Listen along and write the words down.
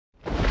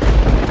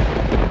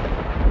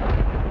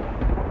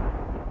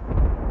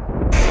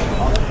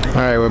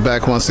Alright, we're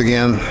back once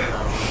again.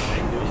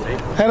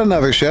 Had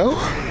another show.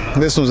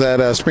 This one's at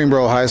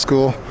Springboro High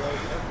School,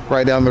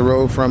 right down the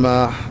road from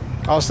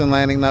Austin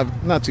Landing,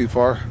 not too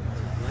far.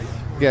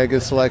 Got a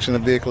good selection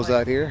of vehicles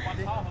out here.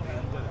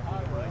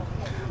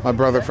 My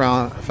brother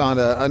found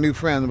a new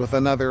friend with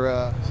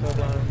another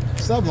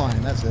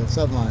Subline. That's it,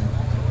 Subline.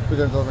 We're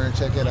gonna go over and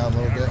check it out a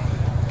little bit.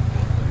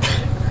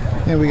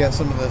 And we got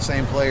some of the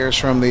same players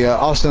from the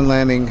Austin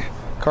Landing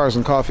Cars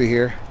and Coffee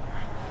here.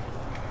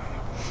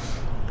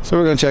 So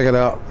we're gonna check it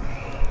out.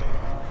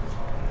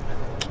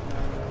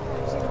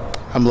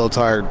 I'm a little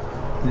tired,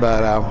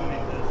 but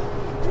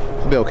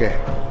I'll be okay.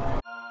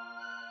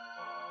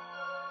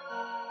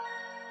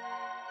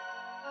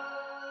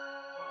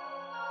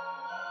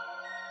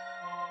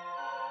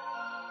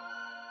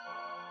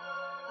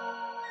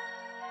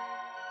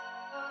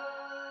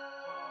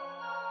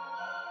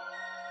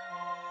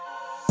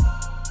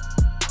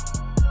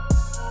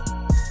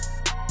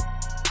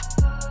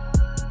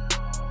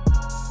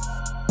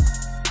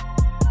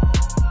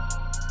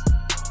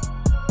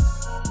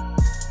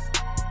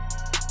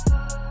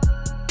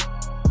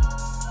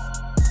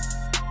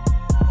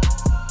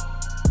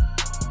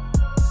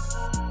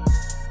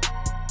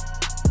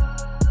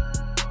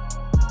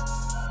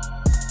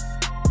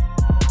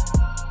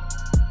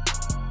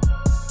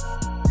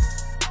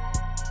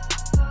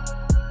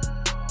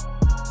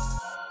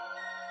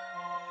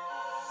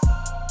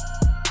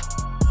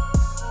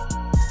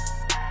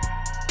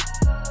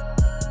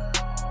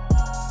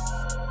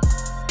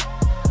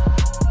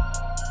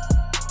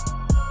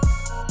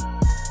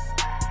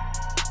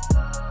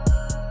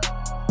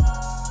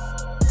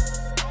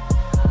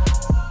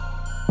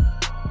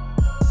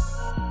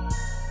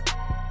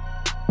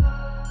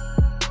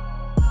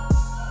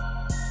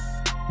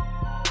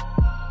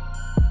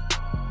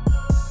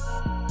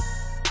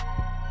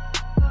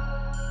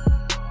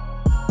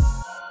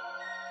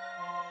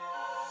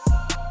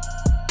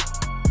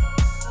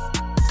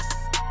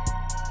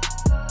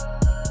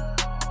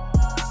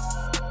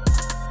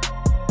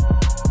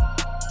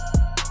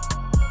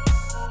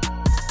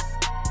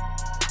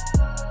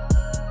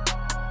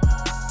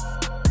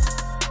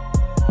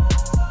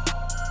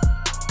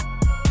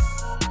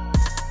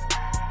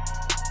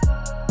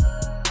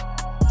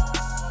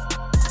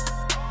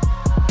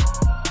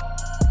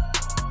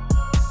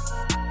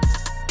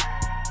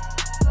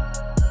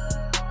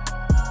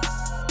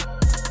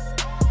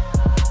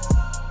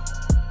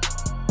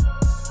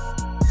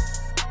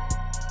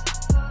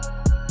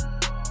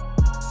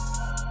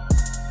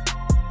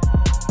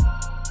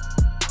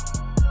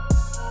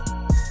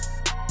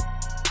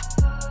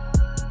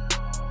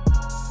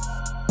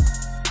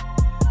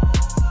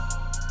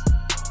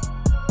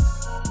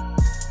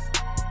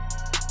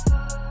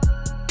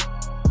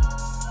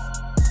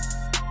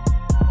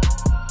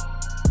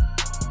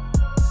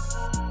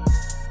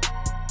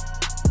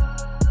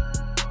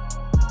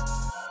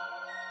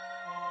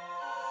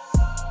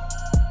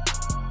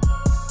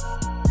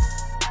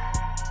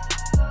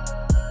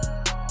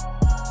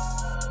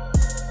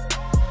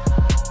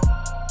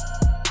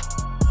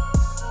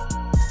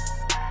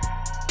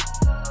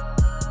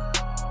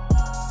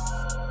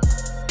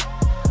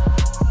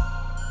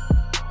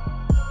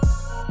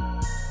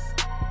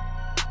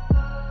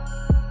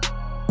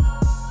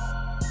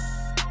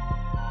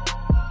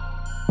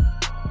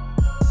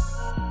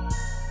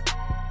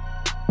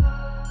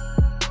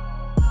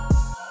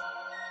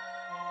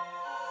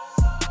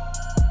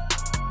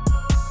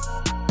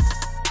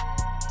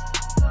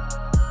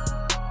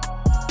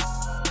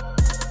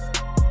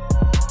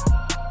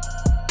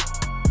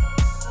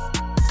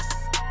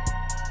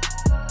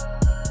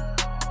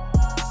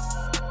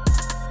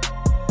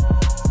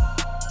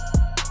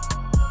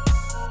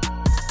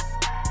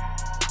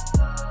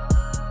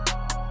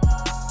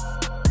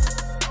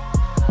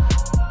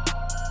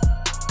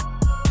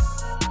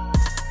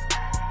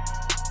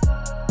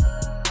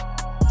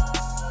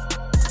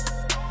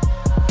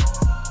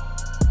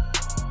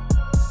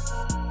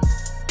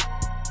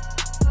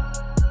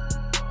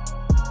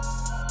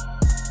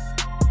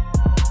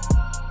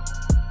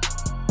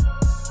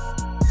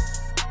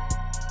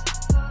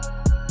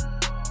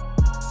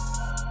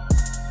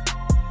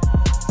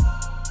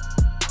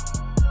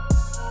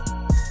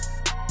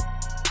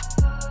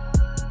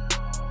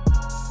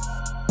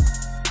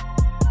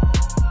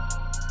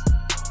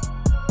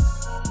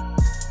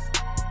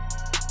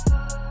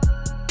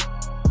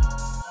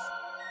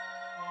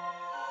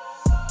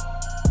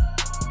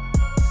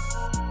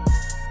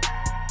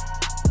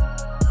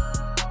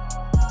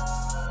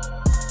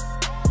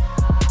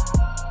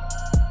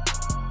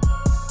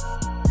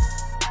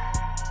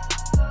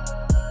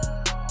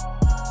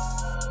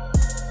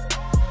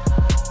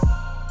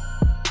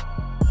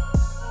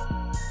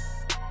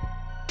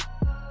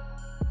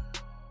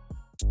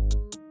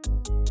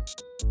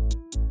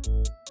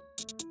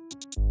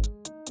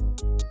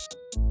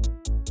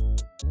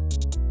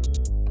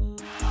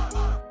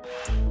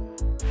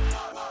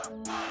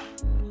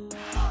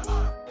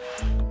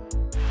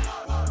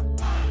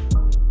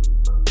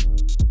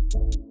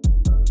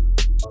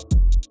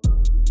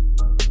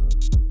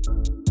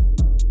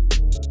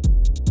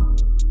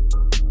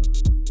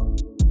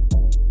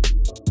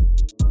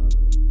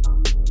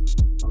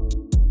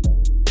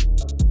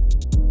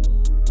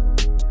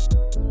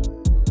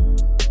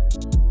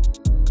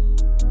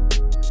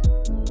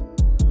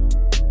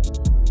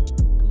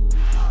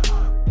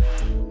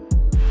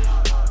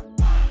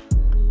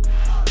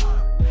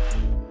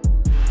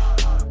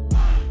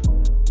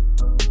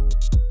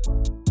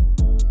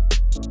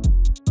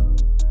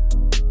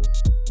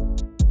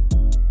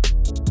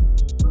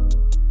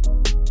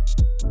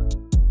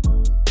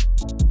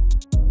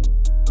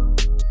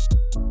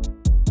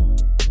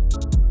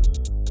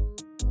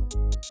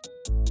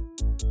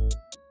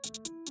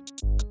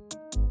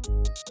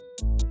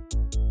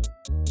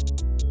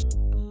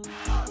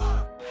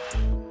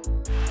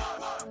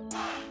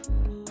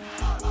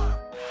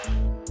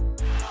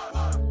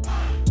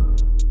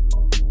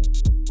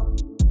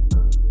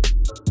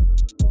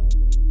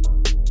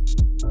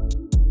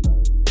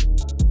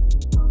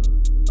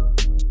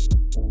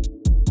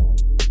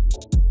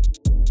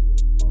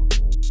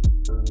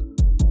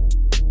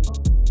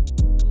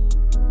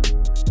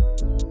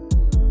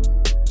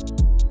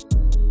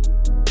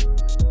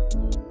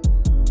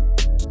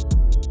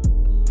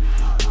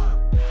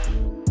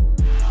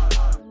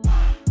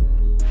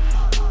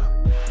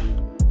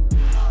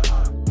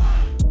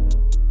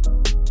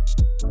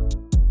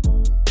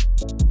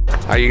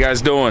 How you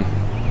guys doing?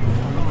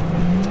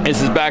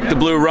 This is Back to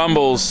Blue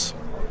Rumble's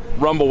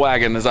Rumble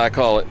Wagon, as I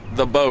call it,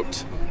 the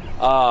boat.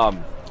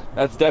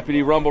 That's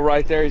Deputy Rumble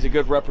right there. He's a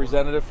good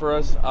representative for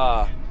us.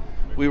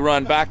 We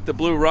run Back to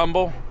Blue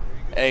Rumble,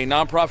 a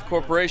nonprofit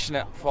corporation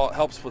that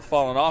helps with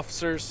fallen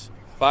officers,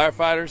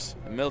 firefighters,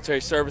 and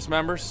military service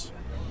members.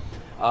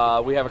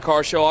 We have a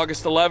car show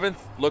August 11th.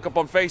 Look up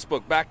on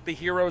Facebook, Back to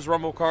Heroes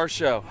Rumble Car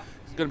Show.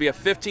 It's going to be a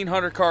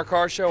 1,500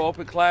 car show,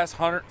 open class,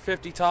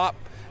 150 top,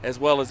 as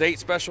well as 8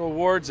 special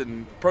awards,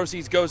 and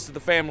proceeds goes to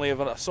the family of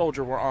a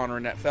soldier we're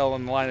honoring that fell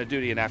in the line of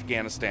duty in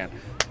Afghanistan.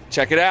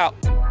 Check it out.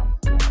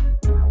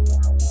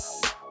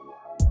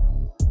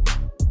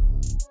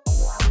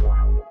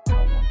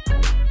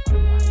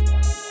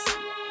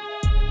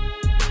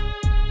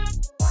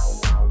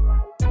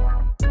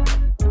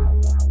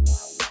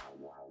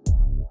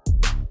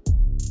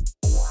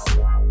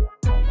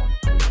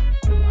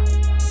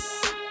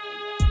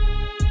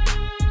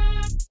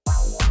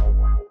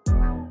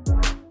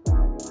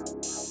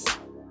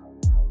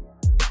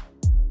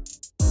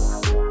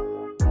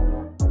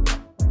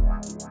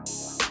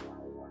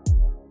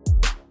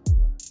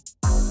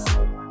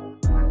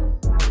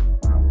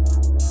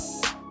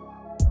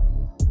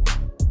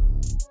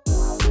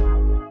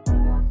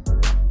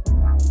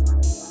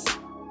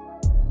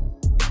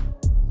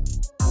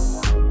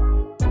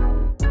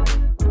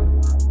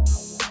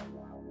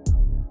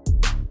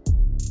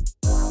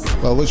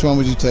 Well, which one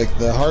would you take,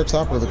 the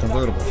hardtop or the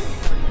convertible?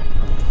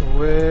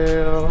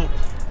 Well,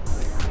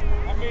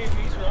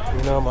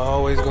 you know, I'm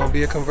always gonna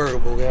be a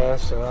convertible guy,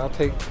 so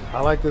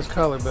I like this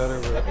color better,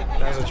 but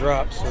that's a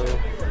drop, so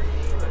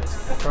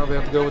I'll probably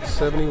have to go with the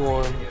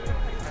 71.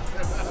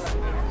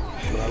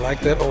 But I like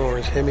that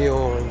orange, Hemi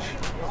orange.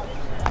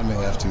 I may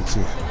have to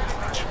too.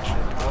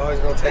 I'm always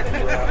gonna take the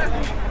drop.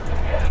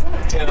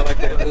 And I like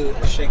that hood,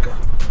 the shaker.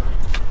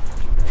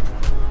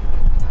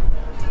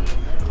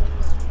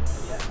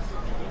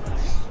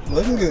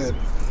 Looking good.